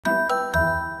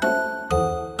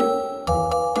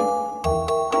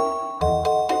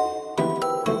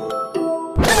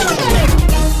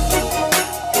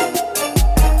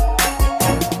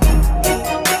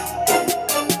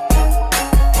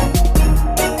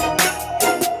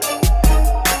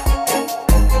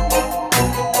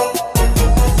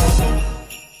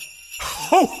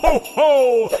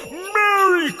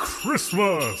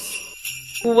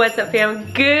Christmas! What's up, fam?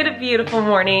 Good, beautiful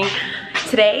morning.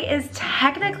 Today is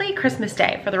technically Christmas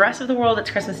Day. For the rest of the world,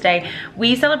 it's Christmas Day.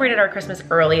 We celebrated our Christmas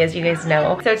early, as you guys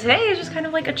know. So today is just kind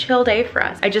of like a chill day for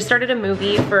us. I just started a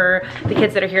movie for the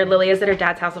kids that are here. Lilia's at her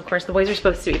dad's house, of course. The boys are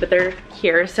supposed to be, but they're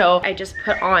here. So I just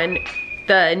put on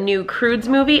the new Crudes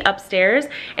movie upstairs,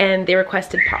 and they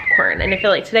requested popcorn. And I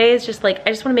feel like today is just like,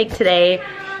 I just want to make today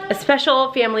a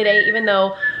special family day, even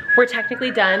though we're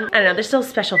technically done. I don't know, there's still a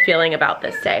special feeling about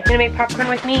this day. You're gonna make popcorn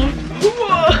with me?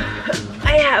 Whoa.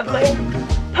 I have my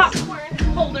popcorn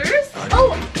holders.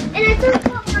 Oh, and I took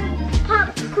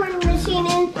popcorn machine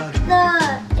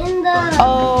in the.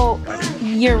 Oh,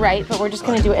 you're right, but we're just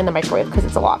gonna do it in the microwave because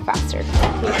it's a lot faster.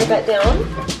 Can you put that down?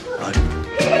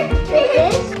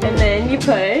 And then you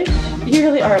push. You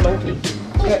really are a monkey.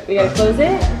 We gotta close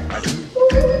it.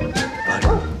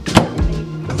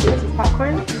 See, this is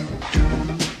popcorn.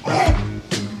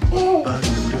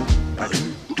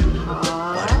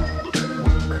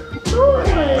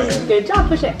 Good job,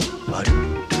 push it.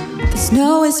 The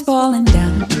snow is falling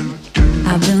down.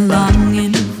 I've been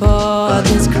longing for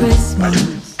this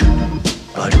Christmas,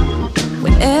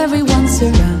 when everyone's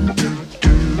around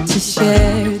to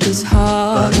share this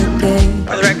holiday.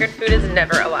 For the record, food is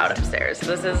never allowed upstairs.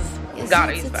 This is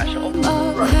gotta be special.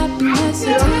 Oh, happiness,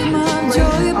 a time of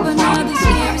joy, but now this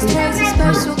year is twice as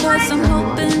special, 'cause I'm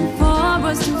hoping for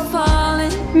us to fall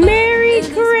in. Merry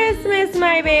Christmas,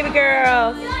 my baby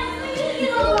girl.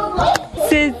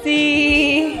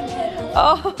 Sissy.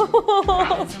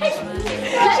 Oh,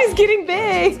 she's getting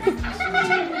big.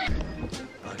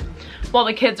 While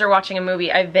the kids are watching a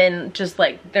movie, I've been just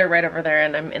like, they're right over there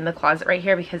and I'm in the closet right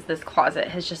here because this closet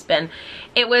has just been,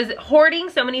 it was hoarding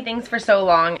so many things for so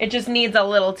long. It just needs a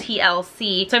little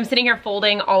TLC. So I'm sitting here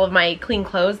folding all of my clean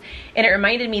clothes, and it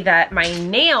reminded me that my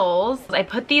nails, I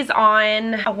put these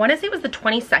on, I want to say it was the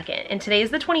 22nd, and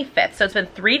today's the 25th. So it's been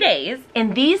 3 days,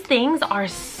 and these things are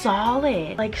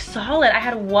solid, like solid. I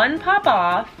had one pop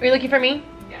off. Are you looking for me?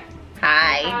 Yeah.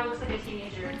 Hi. Looks like a teenager.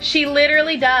 She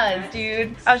literally does,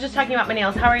 dude. I was just talking about my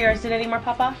nails. How are yours? Did any more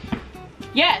pop off?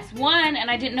 Yes, one, and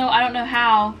I don't know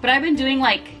how, but I've been doing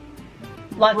like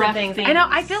Lots rough of things. I know,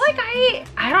 I feel like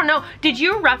I don't know. Did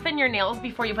you roughen your nails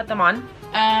before you put them on?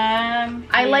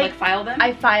 I like file them.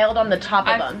 I filed on the top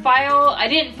of them. I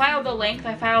didn't file the length,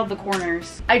 I filed the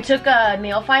corners. I took a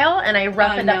nail file and I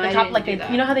roughened up the top like they,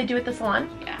 that. you know how they do at the salon?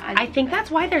 Yeah. I think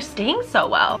that's why they're staying so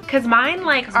well. Cause mine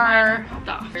like are, popped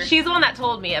off. she's the one that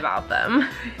told me about them.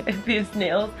 These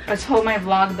nails. I told my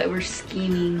vlog that we're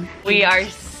scheming. We are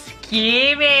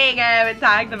scheming. I haven't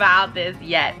talked about this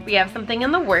yet. We have something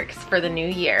in the works for the new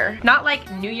year. Not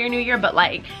like new year, but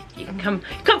like you can come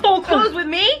full clothes with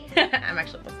me. I'm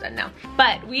actually almost done now.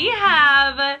 But we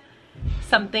have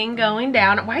something going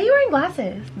down. Why are you wearing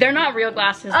glasses? They're not real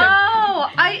glasses.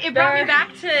 It brought me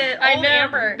back to old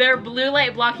Amber. They're blue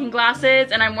light blocking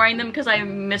glasses, and I'm wearing them because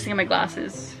I'm missing my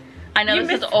glasses. I know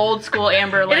this is old school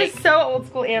Amber, like it is so old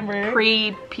school Amber.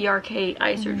 Pre-PRK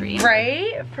eye surgery.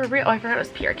 Right? For real. Oh, I forgot it was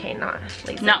PRK, not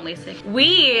LASIK. Not LASIK.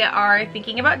 We are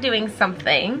thinking about doing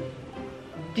something.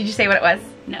 Did you say what it was?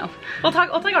 No. We'll talk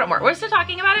about it more. We're still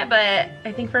talking about it, but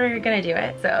I think we're gonna do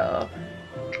it, so.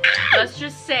 Let's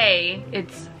just say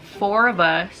it's 4 of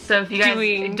us. So if you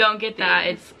guys don't get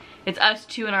that, it's us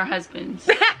 2 and our husbands.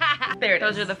 There it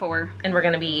is. Those are the 4. And we're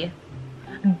gonna be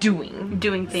doing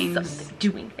things. Something.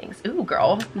 Doing things. Ooh,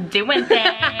 girl. Doing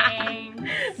things.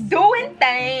 Doing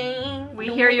things. We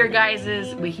hear your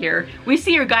guys's, we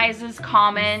see your guys's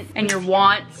comments and your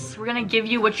wants. We're gonna give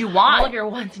you what you want. All of your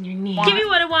wants and your needs. Give me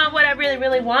what I want, what I really,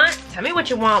 really want. Tell me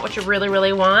what you want, what you really,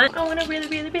 really want. Oh, what I really,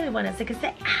 really, really want. It's like a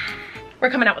say.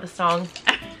 We're coming out with a song.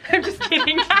 I'm just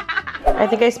kidding. I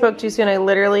think I spoke too soon. I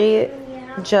literally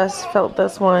just felt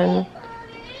this one.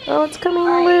 Oh, it's coming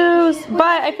loose.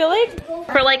 But I feel like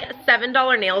for like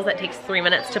 $7 nails that takes 3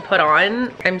 minutes to put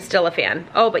on, I'm still a fan.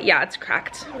 Oh, but yeah, it's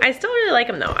cracked. I still really like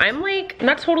them though. I'm like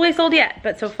not totally sold yet,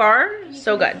 but so far,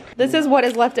 so good. This is what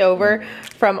is left over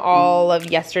from all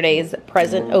of yesterday's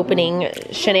present opening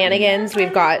shenanigans.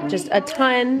 We've got just a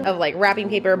ton of like wrapping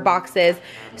paper, boxes.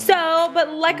 So, but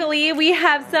luckily we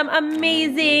have some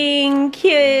amazing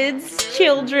kids,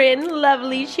 children,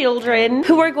 lovely children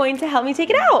who are going to help me take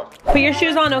it out. Put your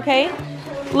shoes on, okay?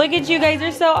 Look at you guys,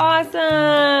 are so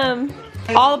awesome.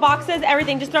 All the boxes,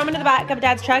 everything, just throw them into the back of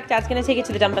Dad's truck. Dad's gonna take it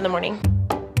to the dump in the morning.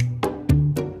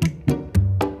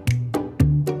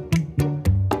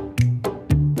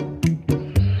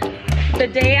 The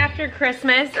day after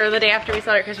Christmas, or the day after we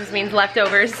celebrate Christmas, means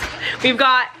leftovers. We've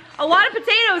got A lot of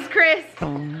potatoes, Chris.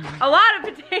 A lot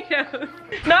of potatoes.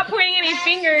 Not pointing any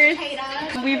fingers.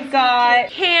 We've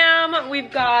got ham,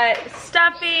 we've got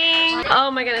stuffing.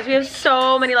 Oh my goodness, we have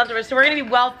so many leftovers. So we're gonna be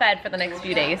well fed for the next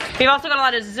few days. We've also got a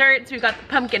lot of desserts. We've got the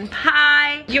pumpkin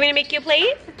pie. You want me to make you a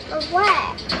plate? Of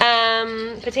what?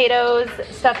 Potatoes,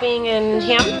 stuffing, and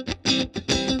ham.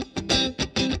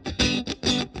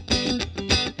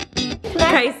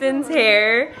 Kyson's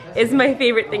hair is my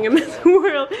favorite thing in this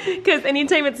world because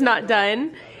anytime it's not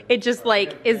done, it just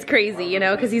like is crazy, you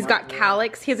know, because he's got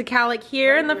cowlicks. He has a cowlick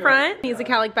here in the front. He has a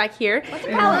cowlick back here. What's a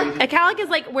cowlick? A cowlick is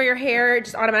like where your hair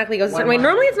just automatically goes a certain way.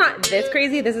 Normally it's not this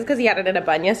crazy. This is because he had it in a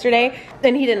bun yesterday.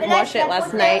 Then he didn't wash it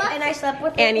last night. And I slept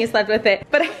with it. And you slept with it.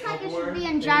 But It's like it should be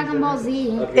in Dragon Ball Z.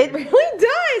 it really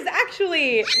does,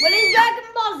 actually. When is Dragon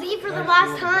Ball Z for the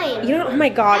last time? You know, oh my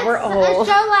God, we're old.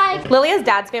 So like Lilia's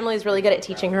dad's family is really good at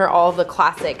teaching her all of the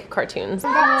classic cartoons.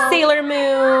 Sailor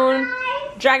Moon,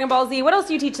 Dragon Ball Z. What else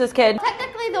do you teach this kid?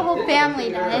 technically the whole family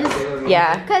does.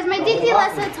 Yeah. Because my Didi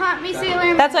Lessa taught me Sailor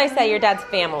Moon. That's why I say your dad's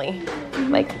family.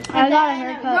 Like I got a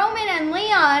haircut. Roman and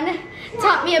Leon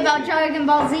taught me about Dragon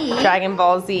Ball Z. Dragon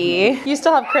Ball Z. You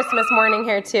still have Christmas morning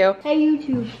hair too. Hey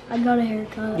YouTube, I got a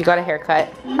haircut. You got a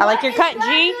haircut. I like your cut,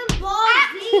 G.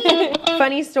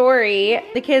 Funny story.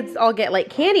 The kids all get like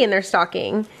candy in their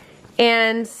stocking.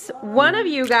 And one of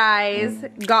you guys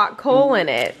got coal in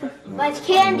it. But it's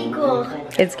candy coal.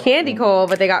 It's candy coal,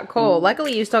 but they got coal.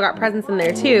 Luckily, you still got presents in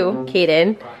there too,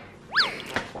 Kaden.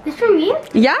 It's for me?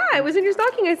 Yeah, it was in your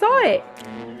stocking. I saw it.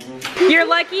 You're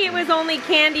lucky it was only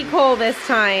candy coal this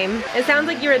time. It sounds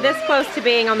like you were this close to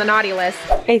being on the naughty list.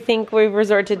 I think we've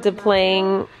resorted to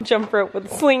playing jump rope with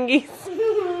slingies.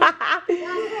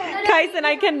 Kyson,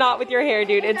 I cannot with your hair,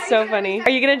 dude. It's so funny. Are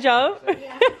you gonna jump?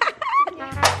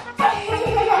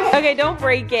 Okay, don't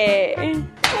break it.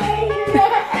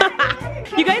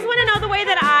 You guys want to know the way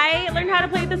that I learned how to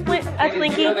play with this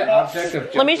slinky?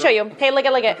 Let me show you. Hey, look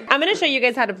at. I'm gonna show you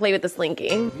guys how to play with the slinky.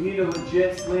 You need a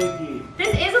legit slinky.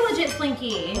 This is a legit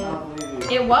slinky.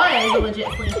 It was a legit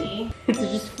slinky. It's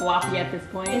just floppy at this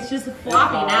point. It's just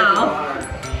floppy now.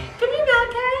 Come here,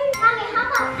 okay? Mommy, how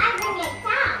about I bring it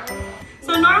down?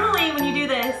 So normally when you do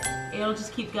this, it'll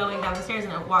just keep going down the stairs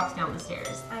and it walks down the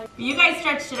stairs. But you guys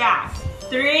stretched it out.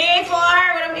 3, 4,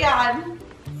 what are we on?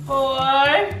 4,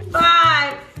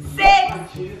 5, 6,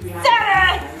 7.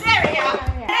 There we go.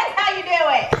 That's how you do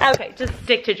it. Okay, just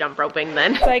stick to jump roping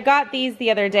then. So I got these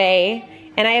the other day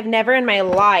and I have never in my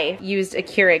life used a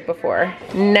Keurig before.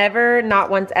 Never, not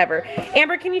once ever.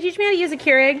 Amber, can you teach me how to use a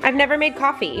Keurig? I've never made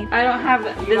coffee. I don't have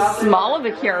this small of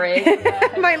a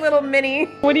Keurig. My little mini.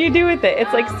 What do you do with it?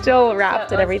 It's like still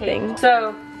wrapped and everything.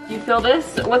 So you fill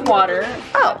this with water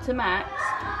up to max.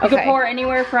 You Okay. can pour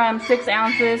anywhere from 6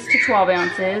 ounces to 12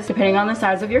 ounces, depending on the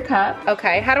size of your cup.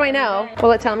 Okay, how do I know?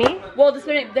 Will it tell me? Well,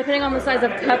 depending on the size of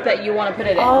cup that you want to put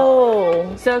it in.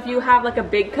 Oh. So if you have like a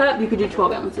big cup, you could do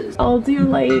 12 ounces. I'll do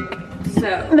like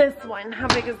So this one. How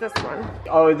big is this one?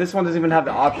 Oh, this one doesn't even have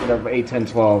the option of 8, 10,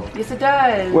 12. yes, it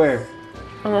does. Where?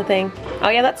 On the thing. Oh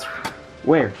yeah, that's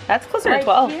Where? closer to Right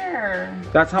 12. here.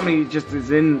 That's how many just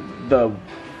is in the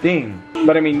thing.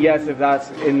 But I mean, yes, if that's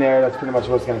in there, that's pretty much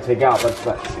what it's gonna take out. But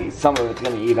let's see, some of it's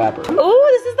gonna evaporate. Ooh,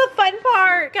 this is the fun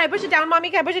part. Can I push it down, Mommy?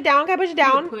 Can I push it down? Can I push it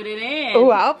down? Put it in. Ooh,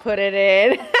 I'll put it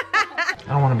in. I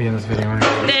don't want to be in this video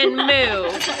anymore. Then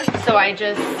move. So I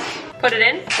just put it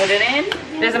in. Put it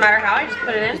in. Doesn't matter how, I just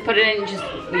put it in. Put it in. Just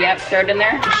throw it in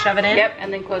there. Just shove it in. Yep,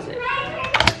 and then close it.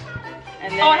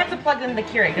 And then, Oh, I have to plug in the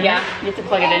Keurig. don't Yeah, I? you have to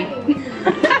plug it in.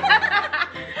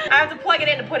 I have to plug it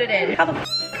in to put it in. How the f?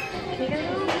 Can you get it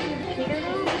on?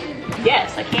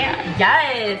 Yes, I can.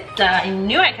 Yes. I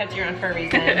knew I kept you on for a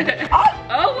reason.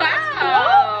 Oh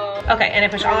wow. Okay, and I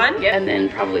push on. Yeah, and then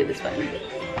probably this button.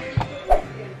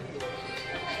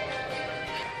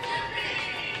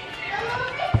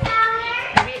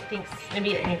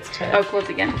 Maybe it needs to. Oh, close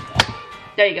again.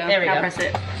 There you go. There we now go. press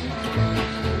it.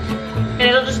 And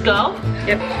it'll just go?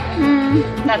 Yep.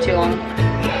 Not too long.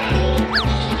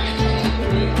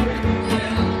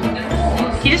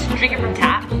 Can you just drink it from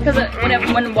tap? Because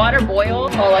when water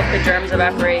boils, all like the germs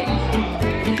evaporate,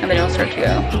 and then it'll start to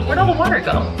go. Where'd all the water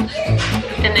go?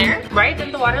 In there? Right?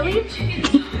 Didn't the water leave?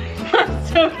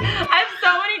 So, I have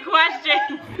so many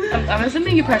questions. I'm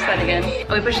assuming you press that again.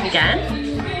 Are we pushing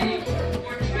again?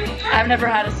 I've never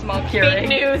had a small Keurig. Fake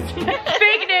news.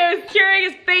 Fake news. Keurig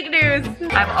is fake news.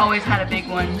 I've always had a big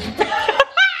one.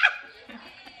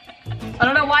 I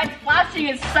don't know why it's flashing.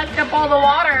 It sucked up all the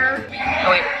water. Oh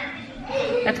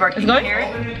wait, that's working. It's going? Hear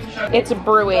it? It's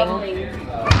brewing.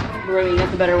 Brewing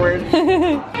is a better word.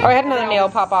 Oh, I had another nail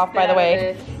pop off, by the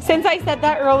way. Since I said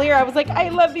that earlier, I was like, I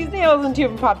love these nails, and 2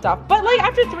 of them popped off. But like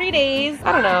after 3 days,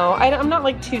 I don't know. I'm not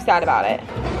like too sad about it.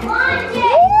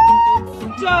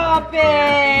 Stop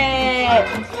it!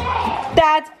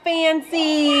 That's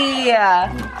fancy!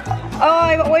 Oh,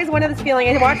 I've always wanted this feeling.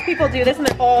 I watch people do this and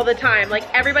all the time. Like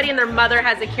everybody and their mother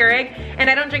has a Keurig, and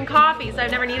I don't drink coffee, so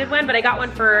I've never needed one, but I got one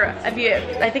for a few,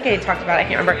 I think I talked about it, I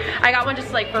can't remember. I got one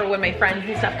just like for when my friends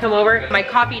and stuff come over. My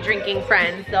coffee drinking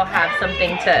friends, they'll have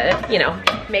something to, you know,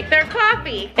 make their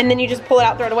coffee. And then you just pull it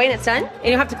out, throw it away, and it's done? And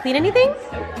you don't have to clean anything?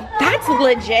 That's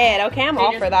legit. Okay, I'm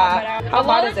all for that. How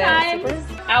hot is it?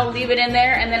 I'll leave it in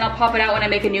there and then I'll pop it out when I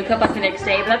make a new cup like the next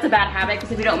day. But that's a bad habit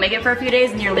because if you don't make it for a few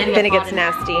days and you're leaving it, then it gets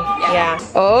nasty. Yeah.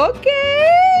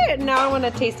 Okay. Now I want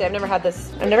to taste it. I've never had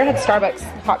this. I've never had Starbucks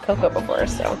hot cocoa before,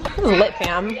 so this is lit,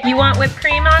 fam. You want whipped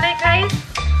cream on it, guys?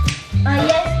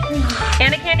 Yes, please.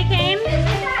 And a candy cane?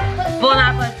 Bon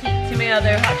appetit to my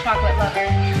other hot chocolate lover.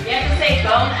 You have to say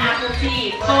bone apple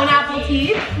teeth. Bone apple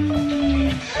teeth?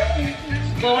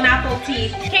 Bone apple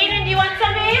teeth. Kaden, do you want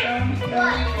some, babe?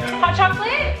 Hot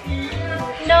chocolate?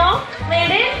 No?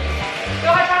 Landen? You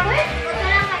want hot chocolate?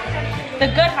 The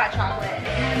good hot chocolate.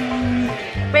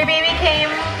 My baby came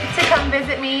to come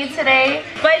visit me today,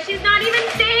 but she's not even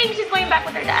staying. She's going back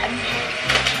with her dad.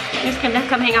 She's gonna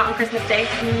come hang out on Christmas Day.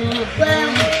 Merry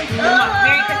Christmas.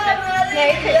 Merry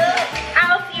Christmas.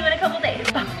 I'll see you in a couple days.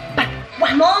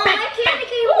 Mom, I can't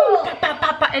keep.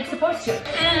 It's supposed to.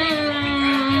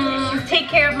 Take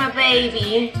care of my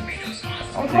baby.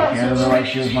 I'll take care of her like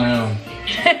she was my own.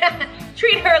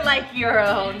 Treat her like your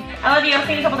own. I love you. I'll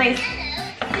see you in a couple days.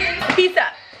 Peace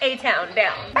up. A-town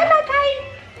down. Bye bye, Kai.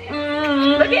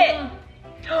 Look it.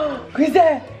 Who's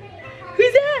that?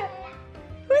 Who's that?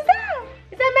 Who's that?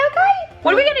 Is that Malachi?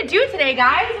 What are we gonna do today,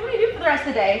 guys? What are we gonna do for the rest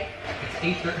of the day? I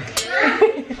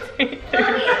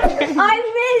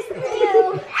missed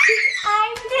you. I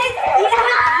missed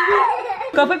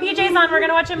you. Go put PJs on. We're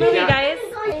gonna watch a movie, guys.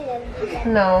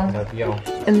 No.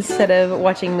 Instead of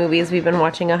watching movies, we've been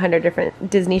watching 100 different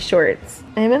Disney shorts.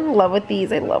 I'm in love with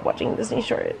these. I love watching Disney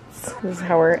shorts. This is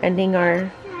how we're ending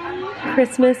our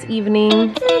Christmas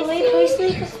evening. We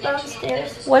sleep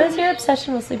downstairs. What is your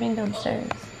obsession with sleeping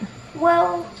downstairs?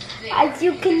 Well, as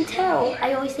you can tell,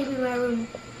 I always sleep in my room.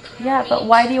 Yeah, but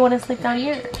why do you want to sleep down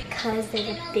here? Because there's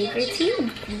a bigger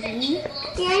TV.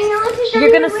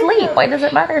 You're gonna sleep. Why does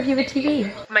it matter if you have a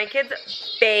TV? My kids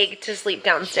beg to sleep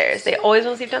downstairs. They always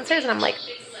want to sleep downstairs, and I'm like,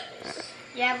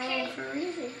 Yeah, but for a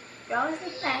reason. You always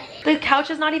like that. the couch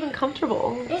is not even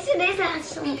comfortable. Yes, it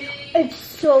is. It's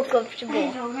so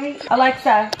comfortable.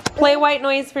 Alexa, play white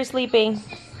noise for sleeping.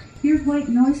 Here's white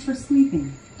noise for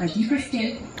sleeping by Deeper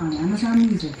State on Amazon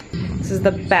Music. This is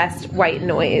the best white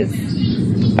noise.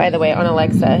 By the way, on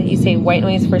Alexa, you say white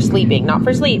noise for sleeping. Not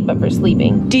for sleep, but for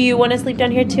sleeping. Do you want to sleep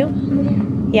down here too?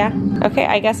 Yeah? Okay,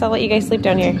 I guess I'll let you guys sleep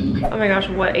down here. Oh my gosh,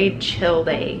 what a chill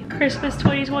day. Christmas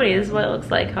 2020 is what it looks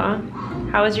like, huh?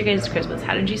 How was your guys' Christmas?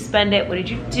 How did you spend it? What did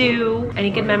you do? Any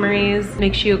good memories?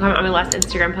 Make sure you comment on my last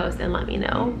Instagram post and let me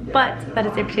know. But that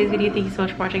is it for today's video. Thank you so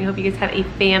much for watching. I hope you guys have a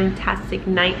fantastic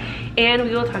night. And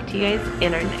we will talk to you guys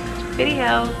in our next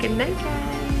video. Good night, guys.